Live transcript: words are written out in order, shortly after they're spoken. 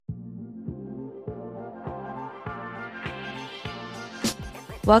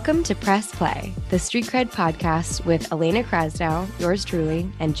Welcome to Press Play, the Street Cred podcast with Elena Krasnow, yours truly,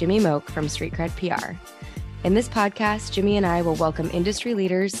 and Jimmy Moak from Street Cred PR. In this podcast, Jimmy and I will welcome industry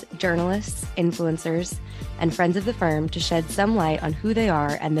leaders, journalists, influencers, and friends of the firm to shed some light on who they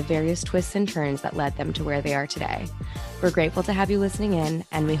are and the various twists and turns that led them to where they are today. We're grateful to have you listening in,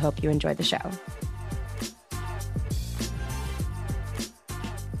 and we hope you enjoy the show.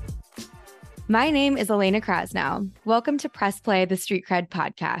 My name is Elena Krasnow. Welcome to Press Play, the Street Cred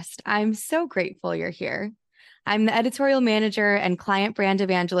podcast. I'm so grateful you're here. I'm the editorial manager and client brand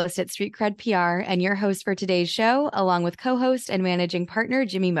evangelist at Street Cred PR and your host for today's show, along with co-host and managing partner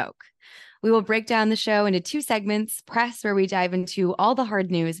Jimmy Moak. We will break down the show into two segments: Press, where we dive into all the hard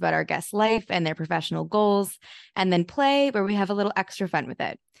news about our guest's life and their professional goals, and then Play, where we have a little extra fun with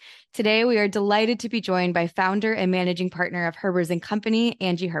it. Today, we are delighted to be joined by founder and managing partner of Herbers & Company,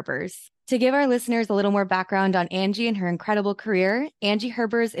 Angie Herbers. To give our listeners a little more background on Angie and her incredible career, Angie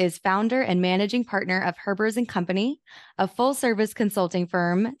Herbers is founder and managing partner of Herbers & Company, a full-service consulting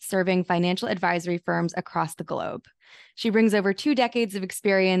firm serving financial advisory firms across the globe. She brings over 2 decades of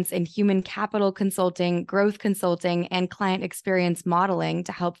experience in human capital consulting, growth consulting, and client experience modeling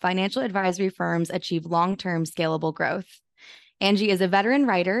to help financial advisory firms achieve long-term scalable growth. Angie is a veteran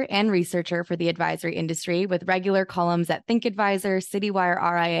writer and researcher for the advisory industry with regular columns at ThinkAdvisor, Citywire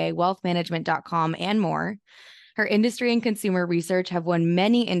RIA, wealthmanagement.com, and more. Her industry and consumer research have won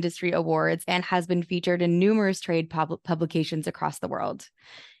many industry awards and has been featured in numerous trade publications across the world.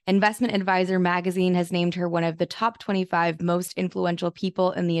 Investment Advisor magazine has named her one of the top 25 most influential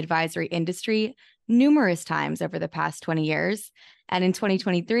people in the advisory industry numerous times over the past 20 years. And in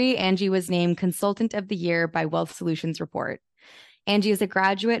 2023, Angie was named Consultant of the Year by Wealth Solutions Report. Angie is a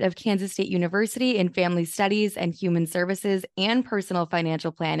graduate of Kansas State University in Family Studies and Human Services and Personal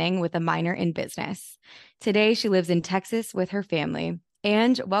Financial Planning with a minor in business. Today, she lives in Texas with her family.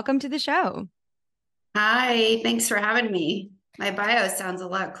 Ange, welcome to the show. Hi, thanks for having me. My bio sounds a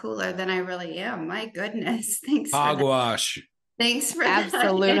lot cooler than I really am. My goodness. Thanks Hogwash. Thanks for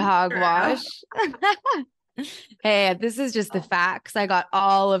Absolute hogwash. Hey, this is just the facts. I got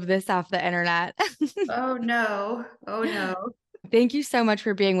all of this off the internet. Oh no. Thank you so much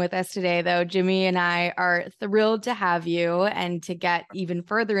for being with us today, though. Jimmy and I are thrilled to have you and to get even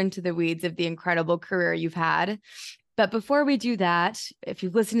further into the weeds of the incredible career you've had. But before we do that, if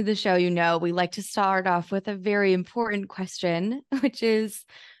you've listened to the show, you know we like to start off with a very important question, which is,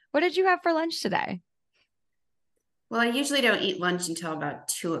 what did you have for lunch today? Well, I usually don't eat lunch until about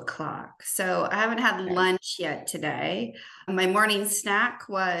 2:00. So I haven't had lunch yet today. My morning snack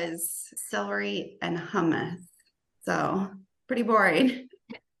was celery and hummus. So pretty boring.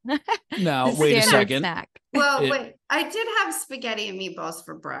 Now, wait a second. Snack. Well, wait, I did have spaghetti and meatballs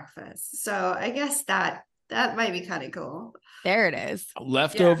for breakfast. So I guess that might be kind of cool. There it is.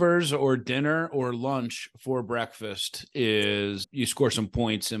 Leftovers or dinner or lunch for breakfast is you score some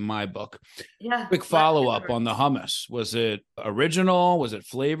points in my book. Yeah. Quick follow-up on the hummus. Was it original? Was it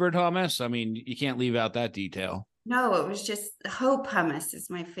flavored hummus? I mean, you can't leave out that detail. No, it was just Hope hummus is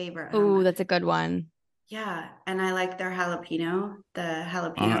my favorite. Oh, that's a good one. Yeah, and I like their jalapeno,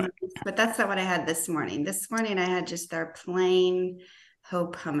 Right. but that's not what I had this morning. This morning I had just their plain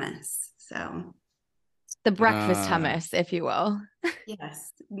Hope hummus. So the breakfast hummus, if you will.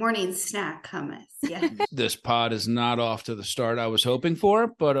 Yes, morning snack hummus. Yeah. This pod is not off to the start I was hoping for,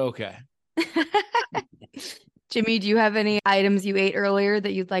 but okay. Jimmy, do you have any items you ate earlier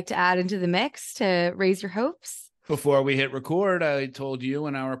that you'd like to add into the mix to raise your hopes? Before we hit record, I told you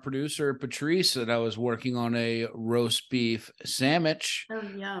and our producer, Patrice, that I was working on a roast beef sandwich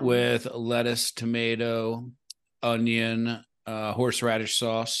with lettuce, tomato, onion, horseradish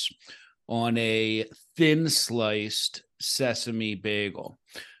sauce on a thin sliced sesame bagel.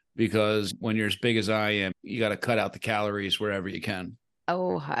 Because when you're as big as I am, you got to cut out the calories wherever you can.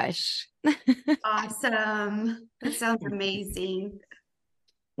 Oh, hush. Awesome. That sounds amazing.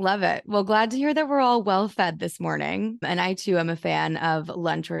 Love it. Well, glad to hear that we're all well fed this morning. And I, too, am a fan of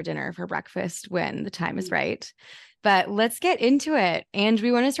lunch or dinner for breakfast when the time is right. But let's get into it. And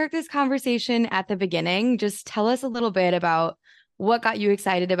we want to start this conversation at the beginning. Just tell us a little bit about what got you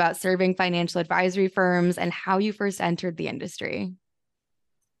excited about serving financial advisory firms and how you first entered the industry.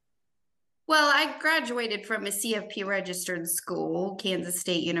 Well, I graduated from a CFP registered school, Kansas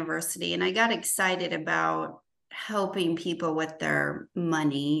State University, and I got excited about helping people with their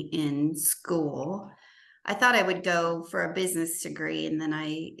money in school. I thought I would go for a business degree, and then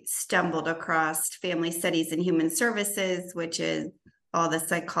I stumbled across Family Studies and Human Services, which is all the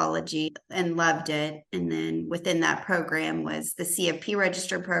psychology, and loved it. And then within that program was the CFP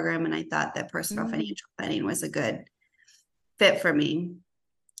registered program, and I thought that personal financial planning was a good fit for me.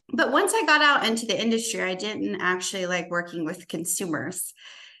 But once I got out into the industry, I didn't actually like working with consumers.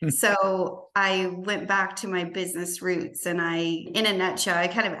 So I went back to my business roots, and in a nutshell, I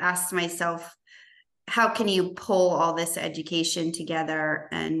kind of asked myself, how can you pull all this education together?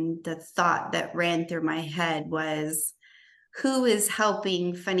 And the thought that ran through my head was, who is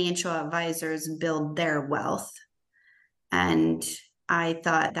helping financial advisors build their wealth? And I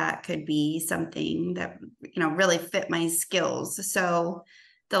thought that could be something that, really fit my skills. So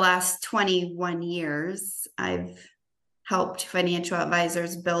the last 21 years, I've helped financial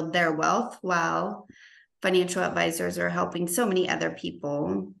advisors build their wealth while financial advisors are helping so many other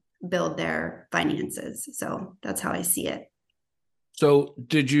people build their finances. So that's how I see it. So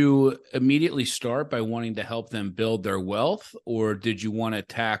did you immediately start by wanting to help them build their wealth, or did you want to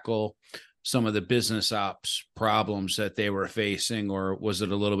tackle some of the business ops problems that they were facing, or was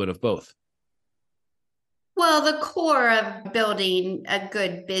it a little bit of both? Well, the core of building a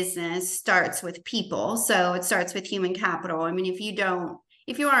good business starts with people. So it starts with human capital. I mean,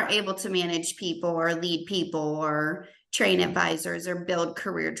 if you aren't able to manage people or lead people or train advisors or build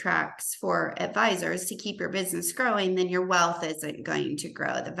career tracks for advisors to keep your business growing, then your wealth isn't going to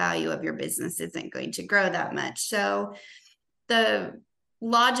grow. The value of your business isn't going to grow that much. So the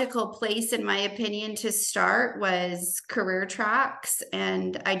logical place, in my opinion, to start was career tracks.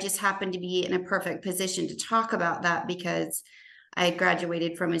 And I just happened to be in a perfect position to talk about that because I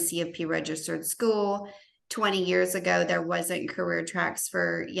graduated from a CFP registered school. 20 years ago, there wasn't career tracks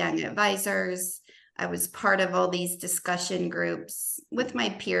for young advisors. I was part of all these discussion groups with my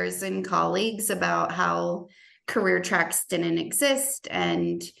peers and colleagues about how career tracks didn't exist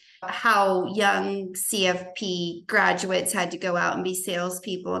and how young CFP graduates had to go out and be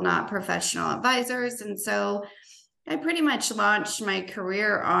salespeople, not professional advisors. And so I pretty much launched my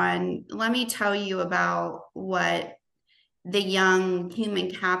career on, let me tell you about what the young human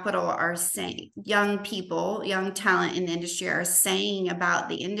capital are saying, young people, young talent in the industry are saying about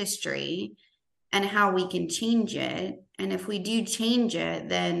the industry and how we can change it. And if we do change it,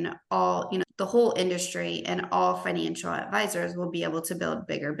 then the whole industry and all financial advisors will be able to build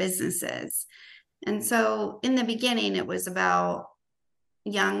bigger businesses. And so in the beginning, it was about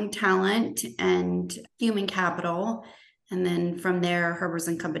young talent and human capital. And then from there, Herbers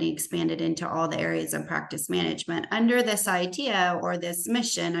and Company expanded into all the areas of practice management under this idea or this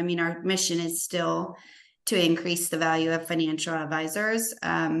mission. I mean, our mission is still to increase the value of financial advisors.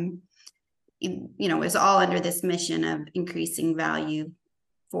 Is all under this mission of increasing value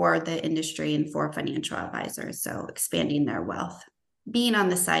for the industry and for financial advisors. So expanding their wealth, being on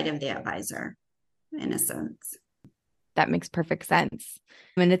the side of the advisor, in a sense. That makes perfect sense.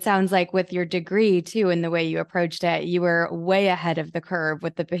 And it sounds like with your degree too, and the way you approached it, you were way ahead of the curve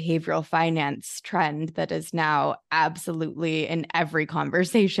with the behavioral finance trend that is now absolutely in every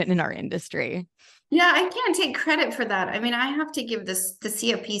conversation in our industry. Yeah, I can't take credit for that. I mean, I have to give the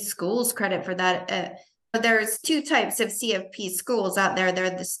CFP schools credit for that. There's two types of CFP schools out there. They're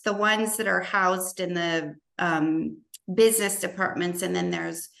the ones that are housed in the business departments, and then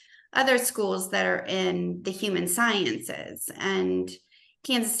there's other schools that are in the human sciences. And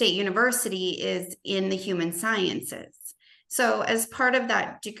Kansas State University is in the human sciences. So as part of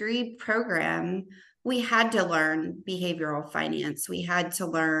that degree program, we had to learn behavioral finance. We had to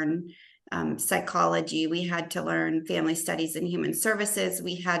learn psychology. We had to learn family studies and human services.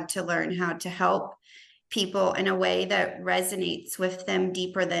 We had to learn how to help people in a way that resonates with them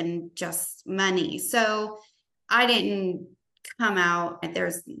deeper than just money. So I didn't come out,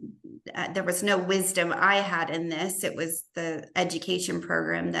 there was no wisdom I had in this. It was the education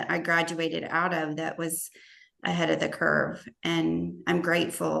program that I graduated out of that was ahead of the curve. And I'm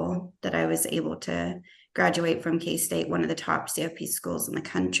grateful that I was able to graduate from K-State, one of the top CFP schools in the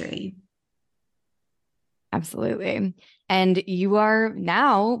country. Absolutely. And you are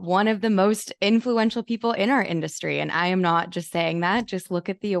now one of the most influential people in our industry. And I am not just saying that, just look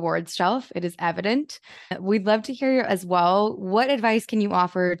at the awards shelf. It is evident. We'd love to hear as well. What advice can you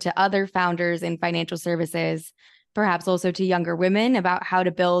offer to other founders in financial services, perhaps also to younger women, about how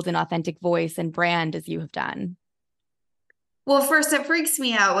to build an authentic voice and brand as you have done? Well, first, it freaks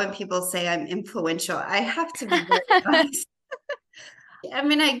me out when people say I'm influential. I have to be very honest. I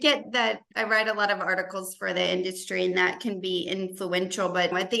mean, I get that I write a lot of articles for the industry and that can be influential,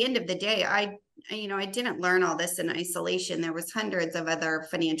 but at the end of the day, I didn't learn all this in isolation. There was hundreds of other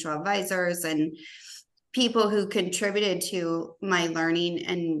financial advisors and people who contributed to my learning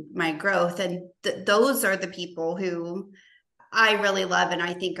and my growth. And those are the people who I really love and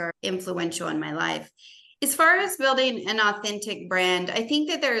I think are influential in my life. As far as building an authentic brand, I think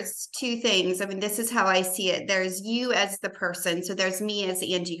that there's two things. I mean, this is how I see it. There's you as the person. So there's me as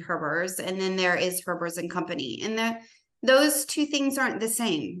Angie Herbers, and then there is Herbers and Company. And those two things aren't the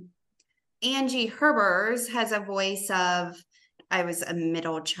same. Angie Herbers has a voice of, I was a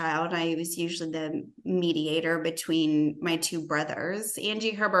middle child. I was usually the mediator between my two brothers.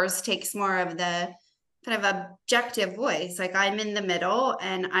 Angie Herbers takes more of the kind of objective voice. Like, I'm in the middle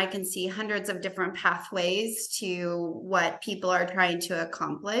and I can see hundreds of different pathways to what people are trying to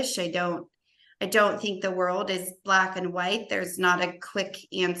accomplish. I don't think the world is black and white. There's not a quick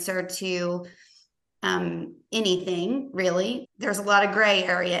answer to anything, really. There's a lot of gray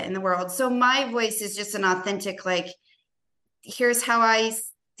area in the world. So my voice is just an authentic, like, here's how I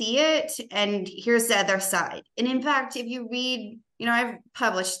see it, and here's the other side. And in fact, if you read, I've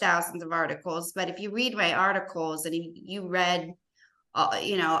published thousands of articles, but if you read my articles and you read,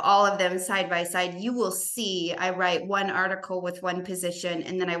 all of them side by side, you will see I write one article with one position,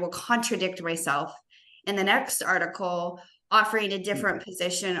 and then I will contradict myself in the next article, offering a different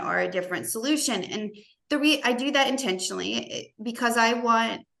position or a different solution. And I do that intentionally because I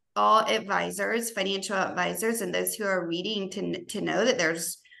want all advisors, financial advisors, and those who are reading to know that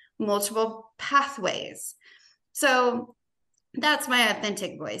there's multiple pathways. So that's my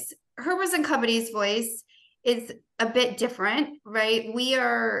authentic voice. Herbers and Company's voice is a bit different, right? We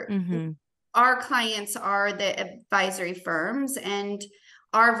are, our clients are the advisory firms, and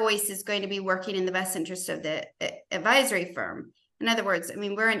our voice is going to be working in the best interest of the advisory firm. In other words, I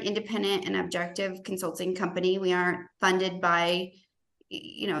mean, we're an independent and objective consulting company. We aren't funded by,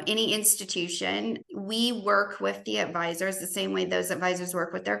 any institution. We work with the advisors the same way those advisors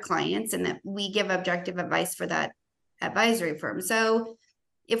work with their clients, and that we give objective advice for that advisory firm. So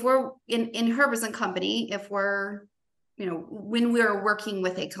if we're in Herbers and Company, if we're, when we're working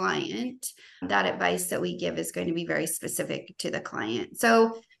with a client, that advice that we give is going to be very specific to the client.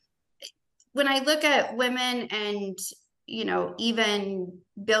 So when I look at women and, even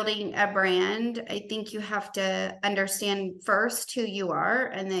building a brand, I think you have to understand first who you are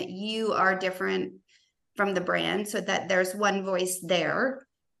and that you are different from the brand, so that there's one voice there.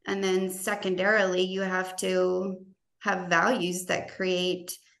 And then secondarily, you have to have values that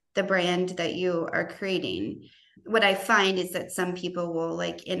create the brand that you are creating. What I find is that some people will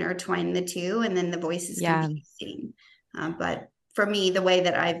like intertwine the two, and then the voice is confusing. But for me, the way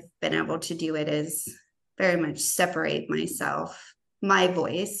that I've been able to do it is very much separate my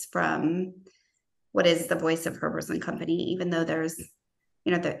voice from what is the voice of Herbers and Company. Even though there's,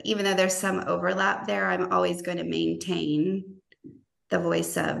 even though there's some overlap there, I'm always going to maintain the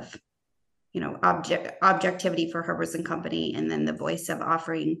voice of, objectivity for Herbers and Company, and then the voice of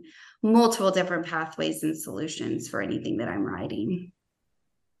offering multiple different pathways and solutions for anything that I'm writing.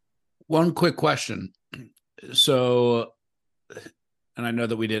 One quick question. So, and I know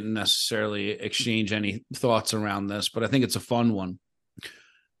that we didn't necessarily exchange any thoughts around this, but I think it's a fun one.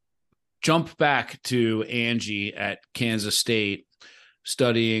 Jump back to Angie at Kansas State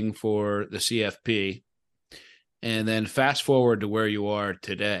studying for the CFP, and then fast forward to where you are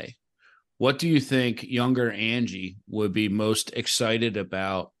today. What do you think younger Angie would be most excited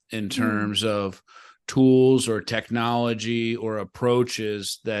about in terms of tools or technology or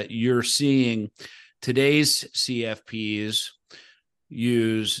approaches that you're seeing today's CFPs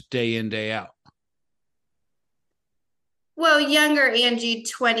use day in, day out? Well, younger Angie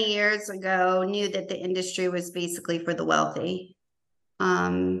 20 years ago knew that the industry was basically for the wealthy.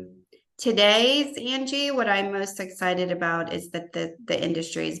 Today's Angie, what I'm most excited about is that the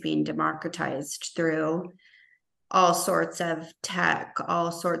industry is being democratized through all sorts of tech,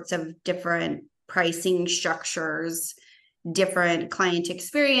 all sorts of different pricing structures, different client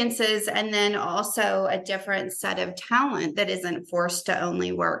experiences, and then also a different set of talent that isn't forced to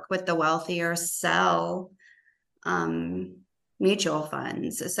only work with the wealthy or sell mutual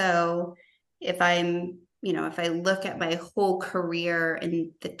funds. So if I look at my whole career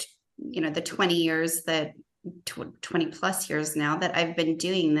in the 20 years 20 plus years now that I've been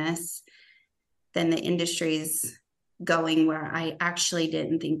doing this, then the industry's going where I actually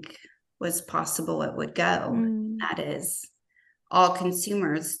didn't think was possible it would go. That is, all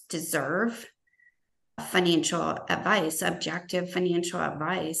consumers deserve financial advice, objective financial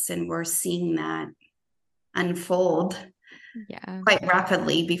advice. And we're seeing that unfold quite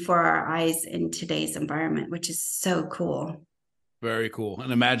rapidly before our eyes in today's environment, which is so cool. Very cool.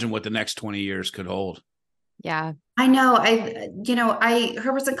 And imagine what the next 20 years could hold. Yeah. I know.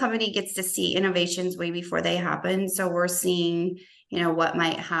 Herbers and Company gets to see innovations way before they happen. So we're seeing, what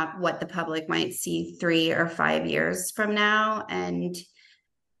the public might see 3 or 5 years from now. And,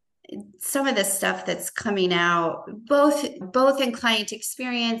 some of the stuff that's coming out, both in client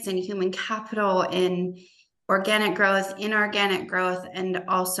experience and human capital and organic growth, inorganic growth, and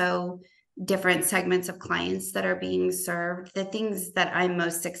also different segments of clients that are being served. The things that I'm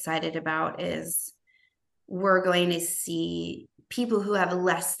most excited about is we're going to see people who have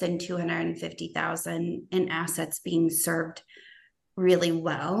less than 250,000 in assets being served really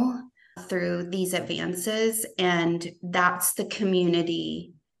well through these advances. And that's the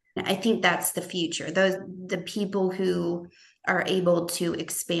community. I think that's the future. The people who are able to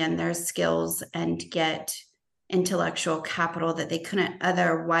expand their skills and get intellectual capital that they couldn't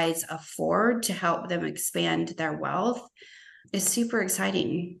otherwise afford to help them expand their wealth is super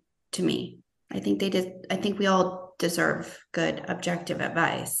exciting to me. I think we all deserve good objective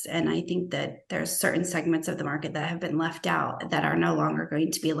advice. And I think that there's certain segments of the market that have been left out that are no longer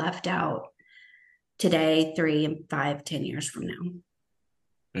going to be left out today, 3, 5, 10 years from now.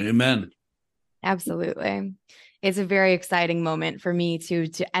 Amen. Absolutely. It's a very exciting moment for me to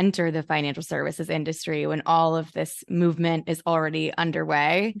enter the financial services industry when all of this movement is already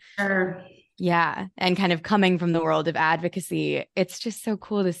underway. Sure. Yeah. And kind of coming from the world of advocacy, it's just so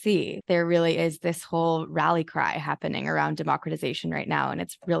cool to see. There really is this whole rally cry happening around democratization right now, and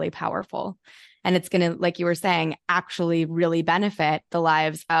it's really powerful. And it's going to, like you were saying, actually really benefit the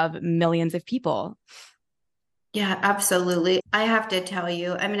lives of millions of people. Yeah, absolutely. I have to tell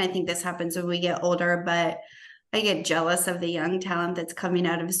you, I mean, I think this happens when we get older, but I get jealous of the young talent that's coming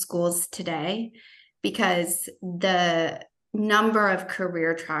out of schools today, because the number of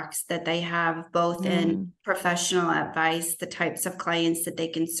career tracks that they have, both in professional advice, the types of clients that they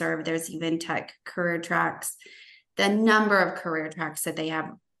can serve, there's even tech career tracks, the number of career tracks that they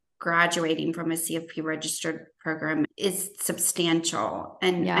have graduating from a CFP registered program is substantial.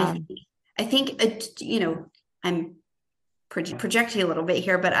 And Yeah. I think, I'm projecting a little bit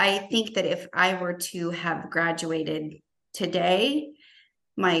here, but I think that if I were to have graduated today,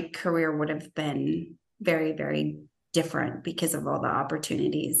 my career would have been very, very different because of all the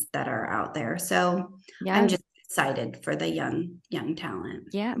opportunities that are out there. So yeah. I'm just excited for the young talent.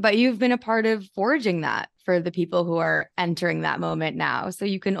 Yeah, but you've been a part of forging that for the people who are entering that moment now. So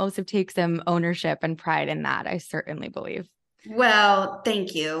you can also take some ownership and pride in that, I certainly believe. Well,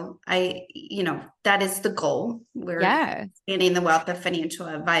 thank you. That is the goal. We're expanding the wealth of financial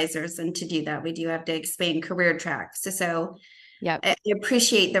advisors. And to do that, we do have to expand career tracks. So I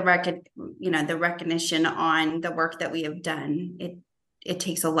appreciate the recognition on the work that we have done. It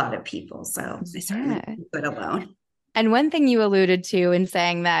takes a lot of people. So I certainly can't do it alone. And one thing you alluded to in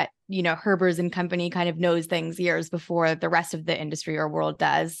saying that, Herbers and Company kind of knows things years before the rest of the industry or world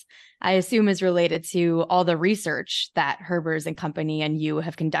does, I assume is related to all the research that Herbers and Company and you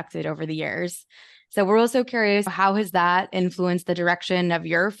have conducted over the years. So we're also curious, how has that influenced the direction of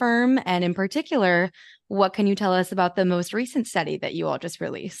your firm? And in particular, what can you tell us about the most recent study that you all just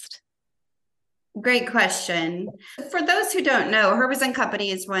released? Great question. For those who don't know, Herbers and Company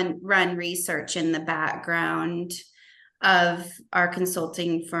is run research in the background of our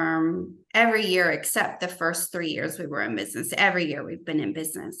consulting firm every year, except the first 3 years we were in business. Every year we've been in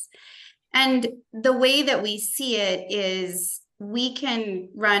business. And the way that we see it is we can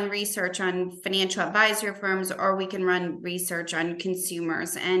run research on financial advisor firms, or we can run research on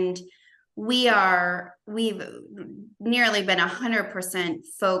consumers. And we've nearly been 100%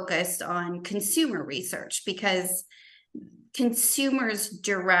 focused on consumer research, because consumers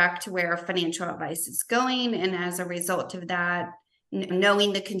direct where financial advice is going. And as a result of that,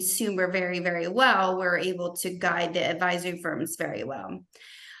 knowing the consumer very, very well, we're able to guide the advisory firms very well.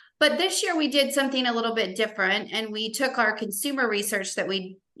 But this year we did something a little bit different, and we took our consumer research that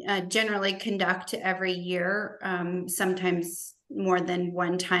we generally conduct every year, sometimes more than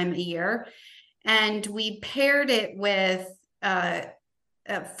one time a year, and we paired it with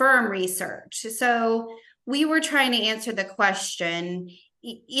firm research. So we were trying to answer the question,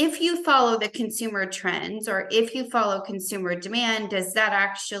 if you follow the consumer trends, or if you follow consumer demand, does that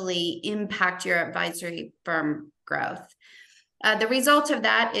actually impact your advisory firm growth? The result of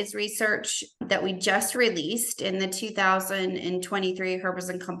that is research that we just released in the 2023 Herbers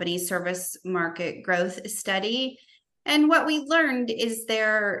and Company Service Market Growth Study. And what we learned is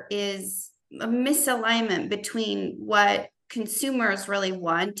there is a misalignment between what consumers really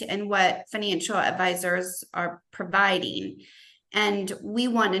want and what financial advisors are providing. And we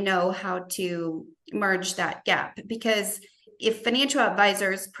want to know how to merge that gap, because if financial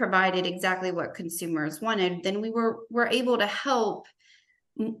advisors provided exactly what consumers wanted, then we were able to help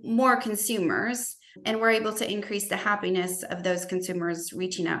more consumers, and we're able to increase the happiness of those consumers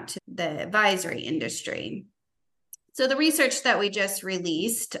reaching out to the advisory industry. So the research that we just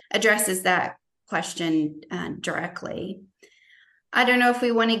released addresses that question directly. I don't know if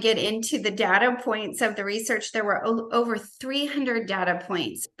we want to get into the data points of the research. There were over 300 data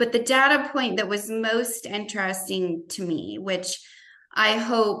points, but the data point that was most interesting to me, which I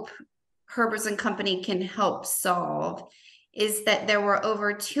hope Herbers and Company can help solve, is that there were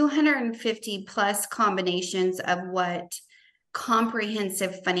over 250 plus combinations of what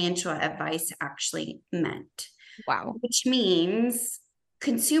comprehensive financial advice actually meant. Wow. Which means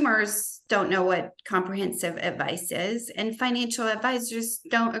consumers don't know what comprehensive advice is, and financial advisors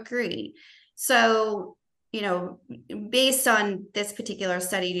don't agree. So, based on this particular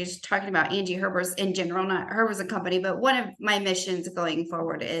study, just talking about Angie Herbers in general, not Herbers and Company, but one of my missions going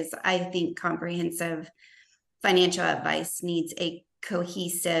forward is I think comprehensive financial advice needs a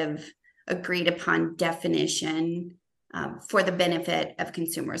cohesive, agreed upon definition for the benefit of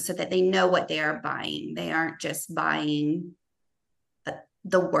consumers so that they know what they are buying. They aren't just buying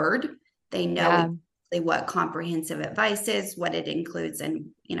the word. They know what comprehensive advice is, what it includes, and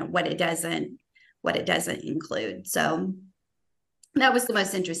what it doesn't include. So that was the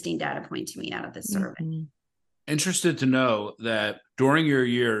most interesting data point to me out of the survey. Mm-hmm. Interested to know that during your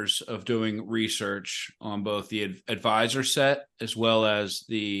years of doing research on both the advisor set as well as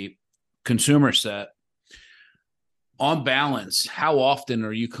the consumer set, on balance, how often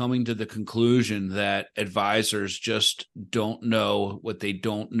are you coming to the conclusion that advisors just don't know what they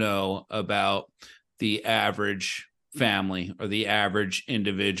don't know about the average family or the average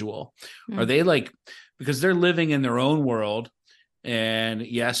individual? Mm-hmm. Are they because they're living in their own world, and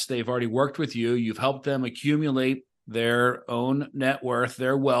yes, they've already worked with you. You've helped them accumulate their own net worth.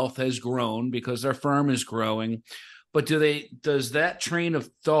 Their wealth has grown because their firm is growing. But does that train of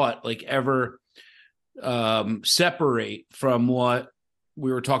thought ever separate from what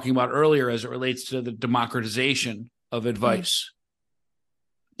we were talking about earlier as it relates to the democratization of advice?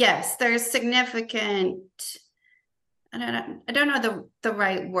 Yes, there's significant, I don't know the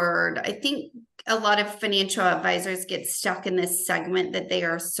right word. I think a lot of financial advisors get stuck in this segment that they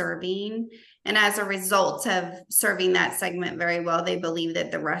are serving. And as a result of serving that segment very well, they believe that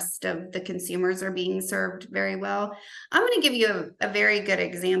the rest of the consumers are being served very well. I'm going to give you a very good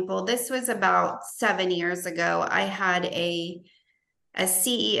example. This was about 7 years ago. I had a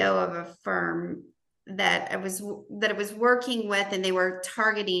CEO of a firm that I was working with, and they were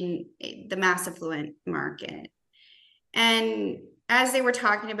targeting the mass affluent market. And as they were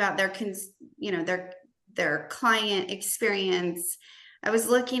talking about their client experience, I was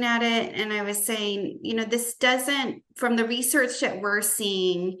looking at it and I was saying, this doesn't, from the research that we're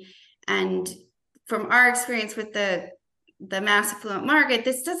seeing and from our experience with the mass affluent market,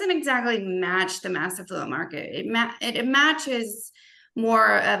 this doesn't exactly match the mass affluent market. It matches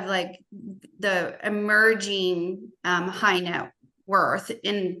more of the emerging high net worth,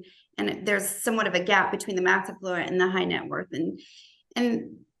 and there's somewhat of a gap between the mass affluent and the high net worth.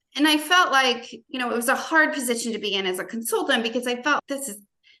 And I felt like, it was a hard position to be in as a consultant, because I felt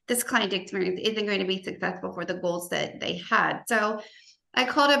this client experience isn't going to be successful for the goals that they had. So I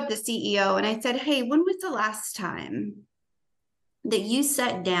called up the CEO and I said, hey, when was the last time that you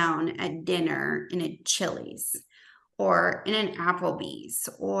sat down at dinner in a Chili's or in an Applebee's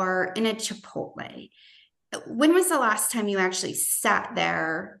or in a Chipotle? When was the last time you actually sat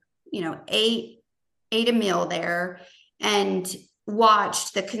there, ate a meal there and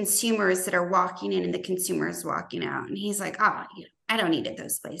watched the consumers that are walking in and the consumers walking out? And he's like, I don't eat at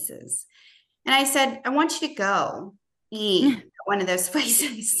those places. And I said, I want you to go eat at one of those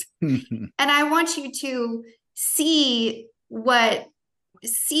places. And I want you to see what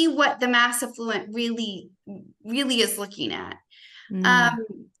the mass affluent really is looking at.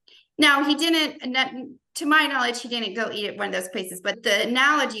 Now, he didn't, to my knowledge, he didn't go eat at one of those places, but the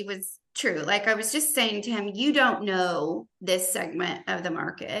analogy was true. I was just saying to him, you don't know this segment of the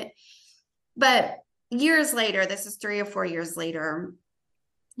market. But years later, this is 3 or 4 years later,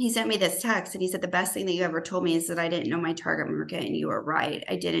 he sent me this text and he said, the best thing that you ever told me is that I didn't know my target market, and you were right.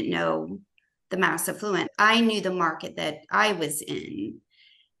 I didn't know the mass affluent. I knew the market that I was in.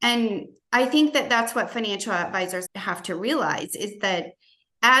 And I think that that's what financial advisors have to realize, is that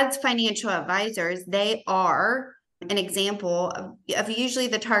as financial advisors, they are an example of usually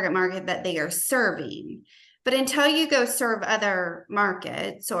the target market that they are serving. But until you go serve other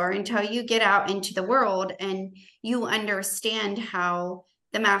markets, or until you get out into the world and you understand how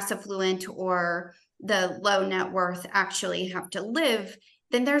the mass affluent or the low net worth actually have to live,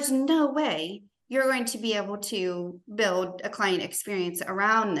 then there's no way you're going to be able to build a client experience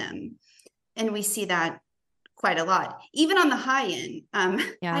around them. And we see that quite a lot, even on the high end.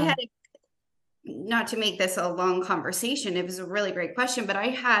 I had not to make this a long conversation, it was a really great question, but I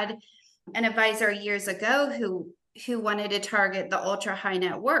had an advisor years ago who wanted to target the ultra high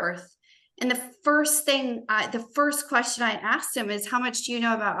net worth. And the first question I asked him is, how much do you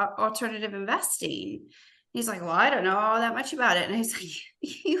know about alternative investing? He's like, well, I don't know all that much about it. And I was like,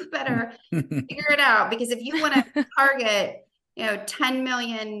 you better figure it out, because if you want to target, 10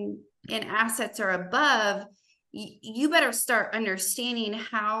 million in assets or above, you better start understanding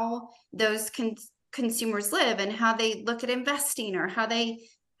how those consumers live and how they look at investing, or how they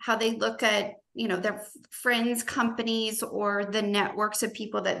look at, their friends, companies, or the networks of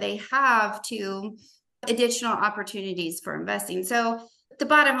people that they have to additional opportunities for investing. So the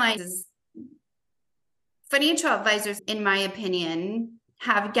bottom line is, financial advisors, in my opinion,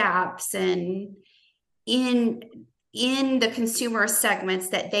 have gaps in the consumer segments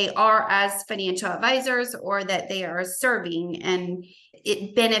that they are as financial advisors, or that they are serving, and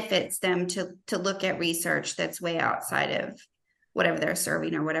it benefits them to look at research that's way outside of whatever they're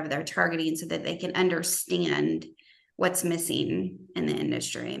serving or whatever they're targeting, so that they can understand what's missing in the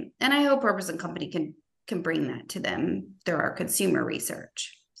industry. And I hope Herbers & Company can bring that to them through our consumer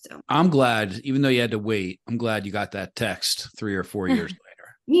research. So I'm glad, even though you had to wait, I'm glad you got that text 3 or 4 years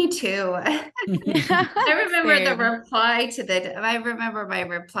later. Me too. I remember I remember my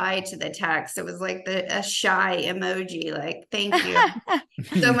reply to the text. It was like a shy emoji, like, thank you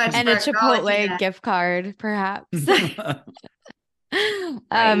so much. And a Chipotle gift card, perhaps.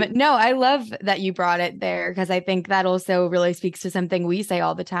 Right. No, I love that you brought it there, because I think that also really speaks to something we say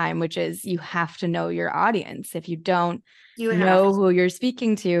all the time, which is you have to know your audience. If you don't know who you're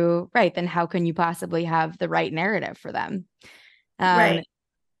speaking to, right, then how can you possibly have the right narrative for them? Right.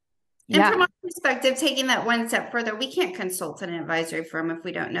 And from our perspective, taking that one step further, we can't consult an advisory firm if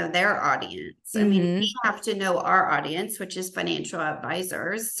we don't know their audience. I mean, we have to know our audience, which is financial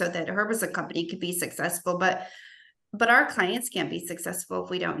advisors, so that Herbers & Company could be successful. But our clients can't be successful if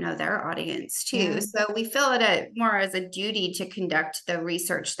we don't know their audience too. Yeah. So we feel it more as a duty to conduct the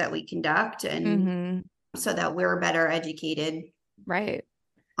research that we conduct, and so that we're better educated, right,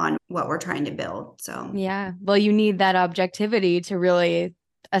 on what we're trying to build. So yeah, well, you need that objectivity to really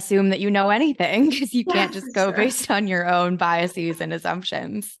assume that you know anything, because you can't just go based on your own biases and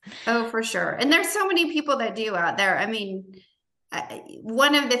assumptions. Oh, for sure. And there's so many people that do out there. I mean,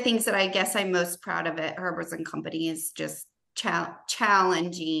 one of the things that I guess I'm most proud of at Herbers & Company is just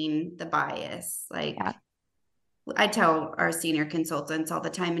challenging the bias. Like, I tell our senior consultants all the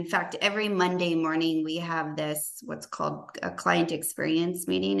time. In fact, every Monday morning we have what's called a client experience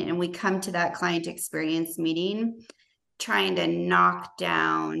meeting, and we come to that client experience meeting trying to knock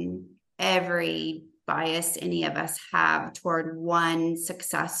down every bias any of us have toward one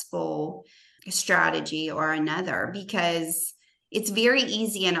successful strategy or another, because it's very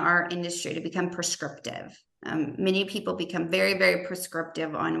easy in our industry to become prescriptive. Many people become very, very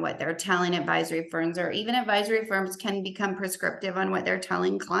prescriptive on what they're telling advisory firms, or even advisory firms can become prescriptive on what they're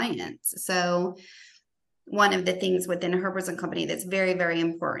telling clients. So one of the things within Herbers & Company that's very, very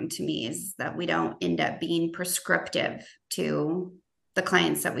important to me is that we don't end up being prescriptive to the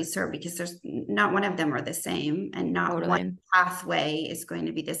clients that we serve, because there's not one of them are the same, and not one pathway is going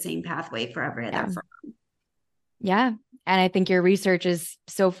to be the same pathway for every other firm. Yeah. And I think your research is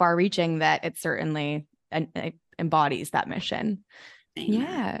so far reaching that it certainly embodies that mission. Amen.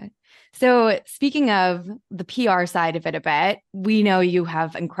 Yeah. So speaking of the PR side of it a bit, we know you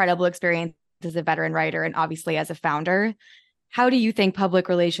have incredible experience as a veteran writer and obviously as a founder. How do you think public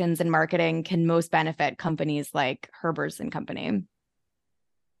relations and marketing can most benefit companies like Herbers & Company?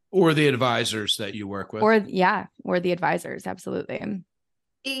 Or the advisors that you work with? Or the advisors. Absolutely.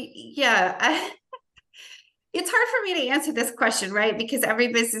 Yeah. It's hard for me to answer this question, right? Because every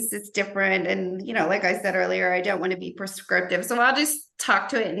business is different. And, like I said earlier, I don't want to be prescriptive. So I'll just talk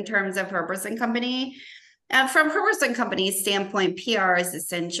to it in terms of Herbers & Company. From Herbers & Company's standpoint, PR is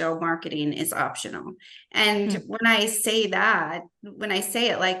essential, marketing is optional. And when I say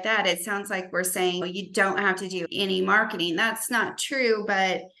it like that, it sounds like we're saying, well, you don't have to do any marketing. That's not true,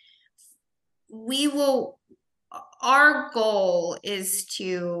 but our goal is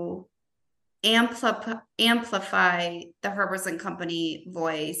to amplify the Herbers & Company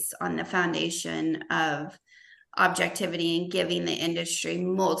voice on the foundation of objectivity and giving the industry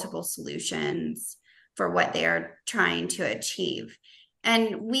multiple solutions for what they are trying to achieve.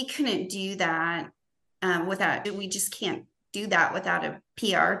 And we couldn't do that we just can't do that without a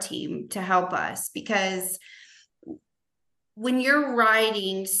PR team to help us, because when you're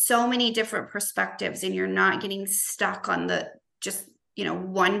writing so many different perspectives and you're not getting stuck on the just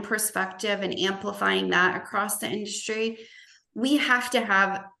one perspective and amplifying that across the industry, we have to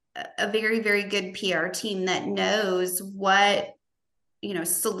have a very, very good PR team that knows what,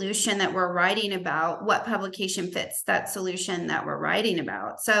 solution that we're writing about, what publication fits that solution that we're writing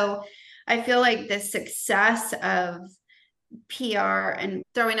about. So I feel like the success of PR and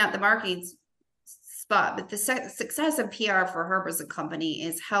throwing out the marketing spot, but the success of PR for Herb as a company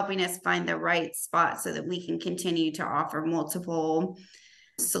is helping us find the right spot so that we can continue to offer multiple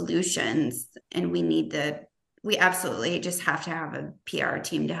solutions. And we absolutely just have to have a PR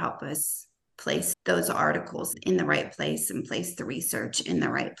team to help us place those articles in the right place and place the research in the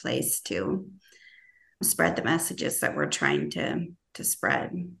right place to spread the messages that we're trying to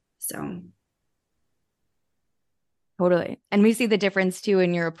spread. So totally. And we see the difference too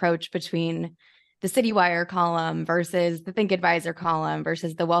in your approach between the CityWire column versus the Think Advisor column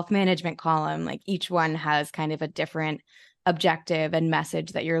versus the wealth management column. Like each one has kind of a different objective and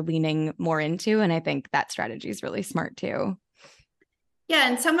message that you're leaning more into. And I think that strategy is really smart too. Yeah,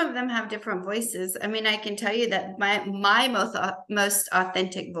 and some of them have different voices. I mean, I can tell you that my most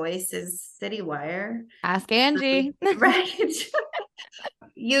authentic voice is CityWire. Ask Angie. Right.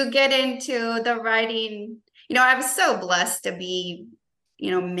 You get into the writing. I was so blessed to be,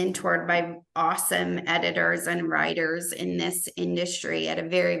 mentored by awesome editors and writers in this industry at a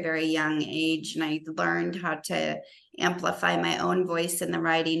very, very young age. And I learned how to amplify my own voice in the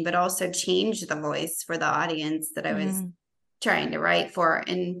writing, but also change the voice for the audience that I was trying to write for.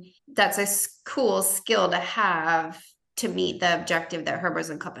 And that's a cool skill to have to meet the objective that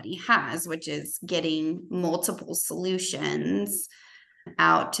Herb & Company has, which is getting multiple solutions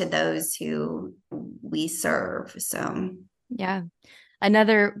out to those who we serve. So yeah,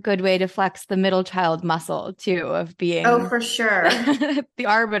 another good way to flex the middle child muscle too, of being for sure the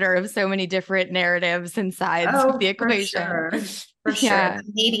arbiter of so many different narratives and sides of the equation. For sure.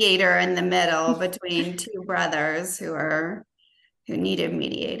 The mediator in the middle between two brothers who needed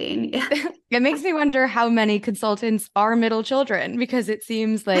mediating. It makes me wonder how many consultants are middle children, because it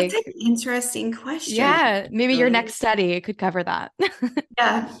seems like that's an interesting question. Yeah, maybe your next study could cover that.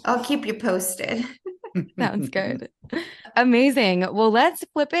 Yeah, I'll keep you posted. Sounds good. Amazing. Well, let's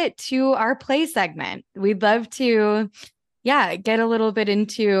flip it to our play segment. We'd love to, get a little bit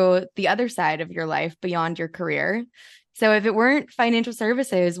into the other side of your life beyond your career. So if it weren't financial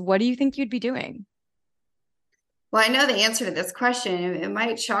services, what do you think you'd be doing? Well, I know the answer to this question. It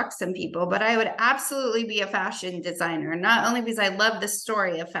might shock some people, but I would absolutely be a fashion designer, not only because I love the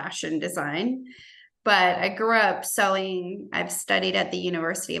story of fashion design, but I grew up sewing. I've studied at the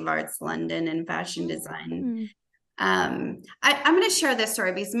University of Arts London in fashion design. I'm going to share this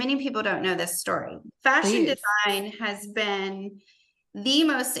story because many people don't know this story. Fashion design has been the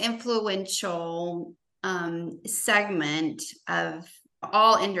most influential segment of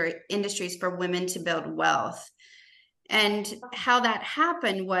all industries for women to build wealth. And how that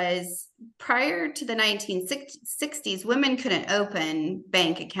happened was prior to the 1960s, women couldn't open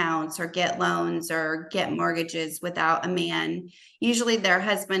bank accounts or get loans or get mortgages without a man, usually their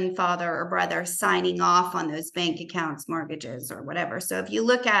husband, father, or brother signing off on those bank accounts, mortgages, or whatever. So if you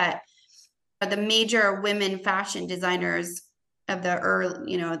look at the major women fashion designers of the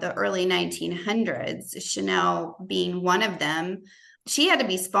early 1900s, Chanel being one of them, she had to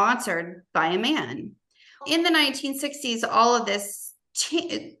be sponsored by a man. In the 1960s, all of this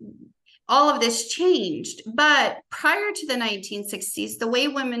changed. But prior to the 1960s, the way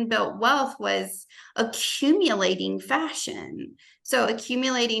women built wealth was accumulating fashion. So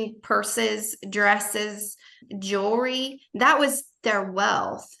accumulating purses, dresses, jewelry, that was their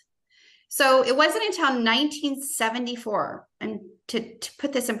wealth. So it wasn't until 1974, and to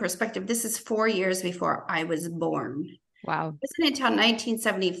put this in perspective, this is 4 years before I was born. Wow. It wasn't until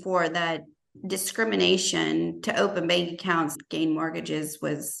 1974 that discrimination to open bank accounts, gain mortgages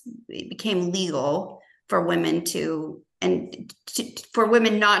it became legal for women for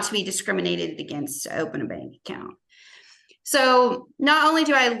women not to be discriminated against to open a bank account. So not only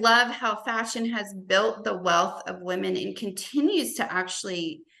do I love how fashion has built the wealth of women and continues to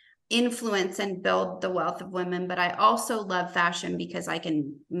actually influence and build the wealth of women, but I also love fashion because I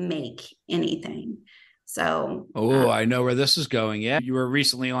can make anything. So, I know where this is going. Yeah. You were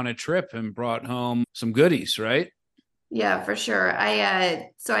recently on a trip and brought home some goodies, right? Yeah, for sure.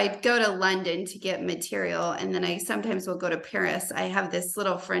 So I go to London to get material, and then I sometimes will go to Paris. I have this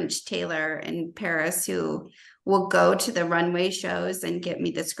little French tailor in Paris who will go to the runway shows and get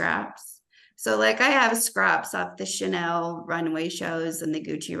me the scraps. So like I have scraps off the Chanel runway shows and the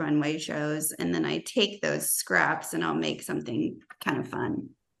Gucci runway shows, and then I take those scraps and I'll make something kind of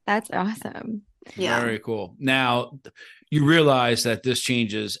fun. That's awesome. Yeah. Very cool. Now, you realize that this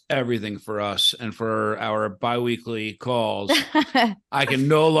changes everything for us and for our biweekly calls. I can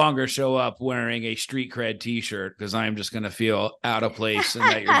no longer show up wearing a street cred t-shirt because I'm just going to feel out of place and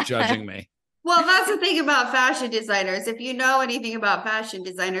that you're judging me. Well, that's the thing about fashion designers. If you know anything about fashion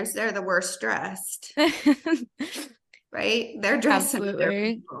designers, they're the worst dressed, right? They're dressing their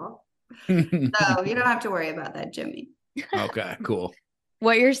people. So you don't have to worry about that, Jimmy. Okay, cool.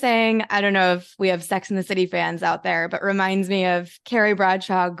 What you're saying, I don't know if we have Sex and the City fans out there, but reminds me of Carrie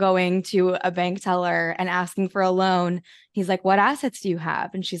Bradshaw going to a bank teller and asking for a loan. He's like, what assets do you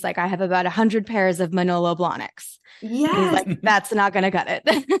have? And she's like, I have about 100 pairs of Manolo Blahniks. Yes. And he's like, that's not going to cut it.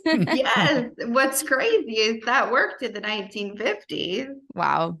 Yes. What's crazy is that worked in the 1950s.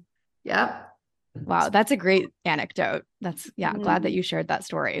 Wow. Yep. Wow. That's a great anecdote. Glad that you shared that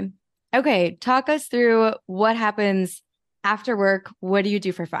story. Okay. Talk us through what happens after work. What do you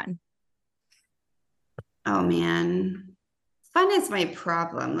do for fun? Oh, man. Fun is my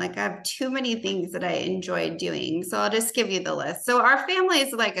problem. Like, I have too many things that I enjoy doing. So I'll just give you the list. So our family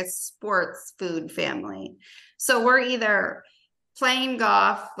is like a sports food family. So we're either playing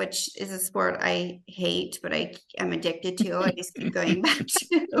golf, which is a sport I hate, but I am addicted to. I just keep going back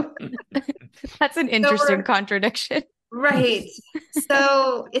to. That's an interesting contradiction. Right.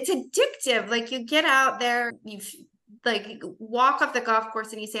 So it's addictive. Like, you get out there, you like walk off the golf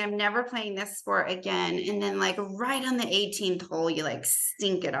course and you say, I'm never playing this sport again. And then like right on the 18th hole, you like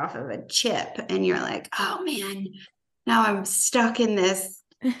sink it off of a chip and you're like, oh man, now I'm stuck in this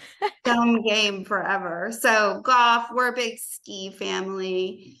dumb game forever. So golf, we're a big ski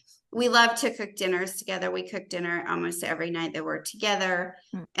family. We love to cook dinners together. We cook dinner almost every night that we're together.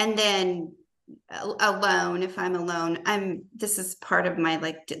 And then alone, if I'm alone, this is part of my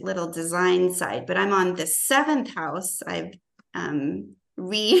like little design side, but I'm on the 7th house I've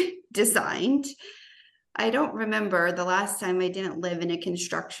redesigned. I don't remember the last time I didn't live in a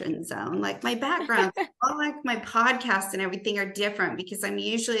construction zone. Like, my background, all like my podcast and everything are different because I'm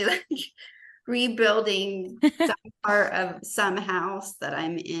usually like rebuilding some part of some house that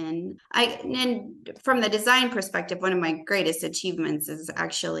I'm in. And from the design perspective, one of my greatest achievements is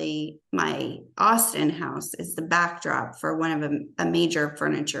actually my Austin house is the backdrop for one of a major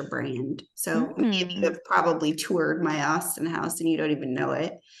furniture brand. So many of you have probably toured my Austin house and you don't even know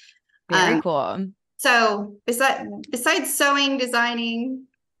it. Very cool. So besides sewing, designing,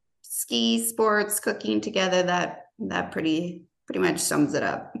 ski, sports, cooking together, that pretty much sums it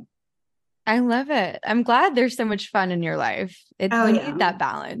up. I love it. I'm glad there's so much fun in your life. You need that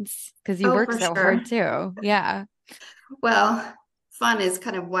balance because you work so hard too. Yeah. Well, fun is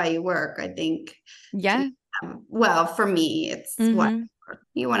kind of why you work, I think. Yeah. Well, for me, it's what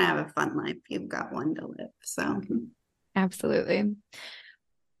you want to have a fun life. You've got one to live. So absolutely.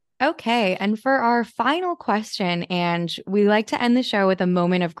 Okay. And for our final question, and we like to end the show with a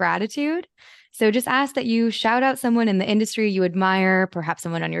moment of gratitude. So just ask that you shout out someone in the industry you admire, perhaps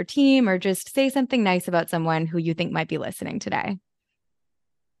someone on your team, or just say something nice about someone who you think might be listening today.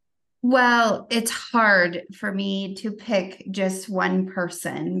 Well, it's hard for me to pick just one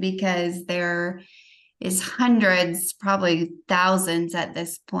person because there is hundreds, probably thousands at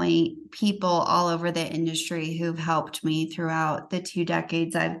this point, people all over the industry who've helped me throughout the 2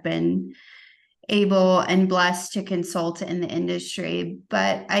 decades I've been able and blessed to consult in the industry.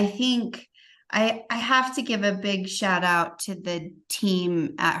 But I think I have to give a big shout out to the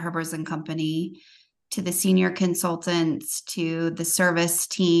team at Herbers & Company, to the senior consultants, to the service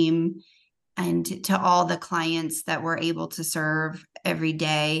team, and to all the clients that we're able to serve every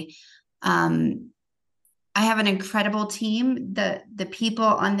day. I have an incredible team. The people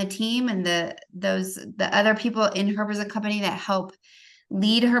on the team and the other people in Herbers & Company that help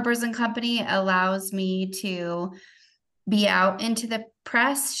lead Herbers & Company allows me to be out into the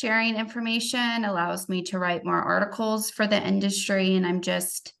press sharing information, allows me to write more articles for the industry. And I'm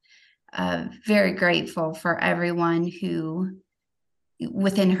just very grateful for everyone who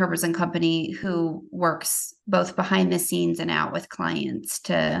within Herbers & Company who works both behind the scenes and out with clients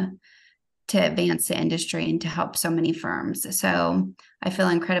to advance the industry and to help so many firms. So I feel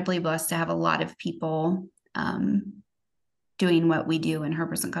incredibly blessed to have a lot of people doing what we do in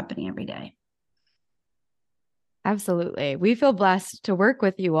Herbers & Company every day. Absolutely. We feel blessed to work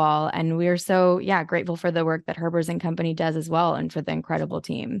with you all. And we're so, grateful for the work that Herbers & Company does as well and for the incredible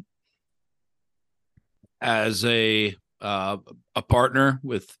team. As a partner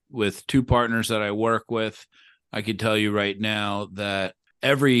with 2 partners that I work with, I can tell you right now that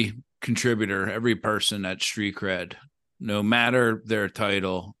every contributor, every person at Street Cred, no matter their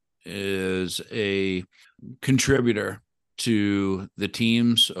title, is a contributor to the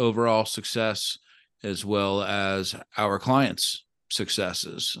team's overall success as well as our clients'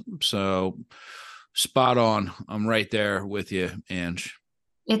 successes. So spot on. I'm right there with you, Ange.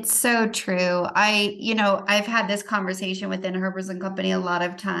 It's so true. I've had this conversation within Herbers and Company a lot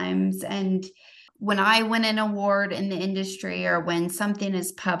of times. And when I win an award in the industry or when something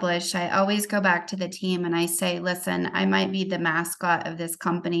is published, I always go back to the team and I say, listen, I might be the mascot of this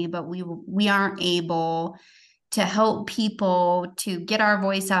company, but we aren't able to help people to get our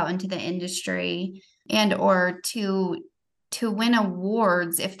voice out into the industry and or to win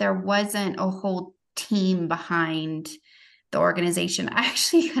awards if there wasn't a whole team behind the organization. I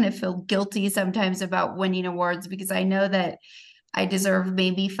actually kind of feel guilty sometimes about winning awards because I know that I deserve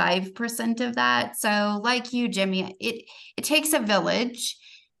maybe 5% of that. So like you, Jimmy, it takes a village.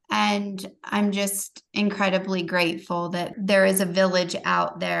 And I'm just incredibly grateful that there is a village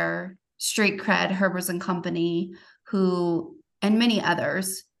out there, Street Cred, Herbers and Company, and many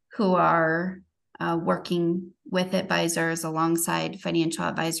others who are working with advisors alongside financial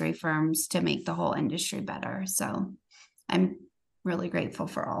advisory firms to make the whole industry better. So I'm really grateful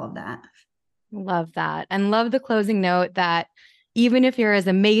for all of that. Love that. And love the closing note that even if you're as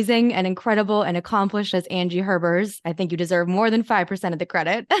amazing and incredible and accomplished as Angie Herbers, I think you deserve more than 5% of the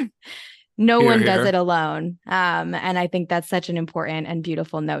credit. No one does it alone. And I think that's such an important and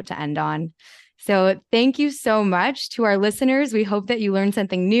beautiful note to end on. So thank you so much to our listeners. We hope that you learned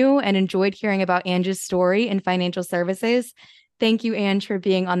something new and enjoyed hearing about Angie's story in financial services. Thank you, Ange, for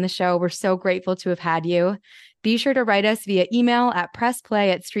being on the show. We're so grateful to have had you. Be sure to write us via email at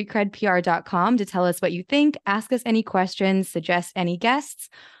pressplay@streetcredpr.com to tell us what you think, ask us any questions, suggest any guests,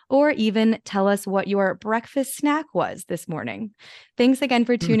 or even tell us what your breakfast snack was this morning. Thanks again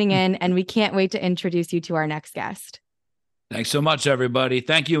for tuning in, and we can't wait to introduce you to our next guest. Thanks so much, everybody.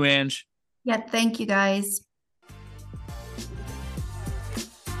 Thank you, Ange. Yeah, thank you, guys.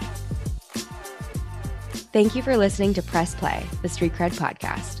 Thank you for listening to Press Play, the Street Cred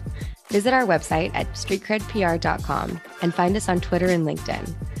podcast. Visit our website at streetcredpr.com and find us on Twitter and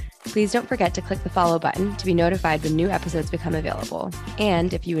LinkedIn. Please don't forget to click the follow button to be notified when new episodes become available.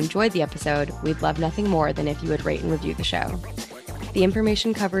 And if you enjoyed the episode, we'd love nothing more than if you would rate and review the show. The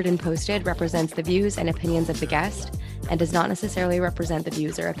information covered and posted represents the views and opinions of the guest and does not necessarily represent the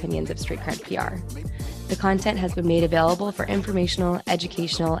views or opinions of Street Cred PR. The content has been made available for informational,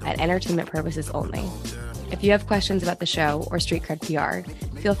 educational, and entertainment purposes only. If you have questions about the show or Street Cred PR,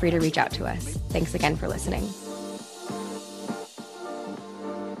 feel free to reach out to us. Thanks again for listening.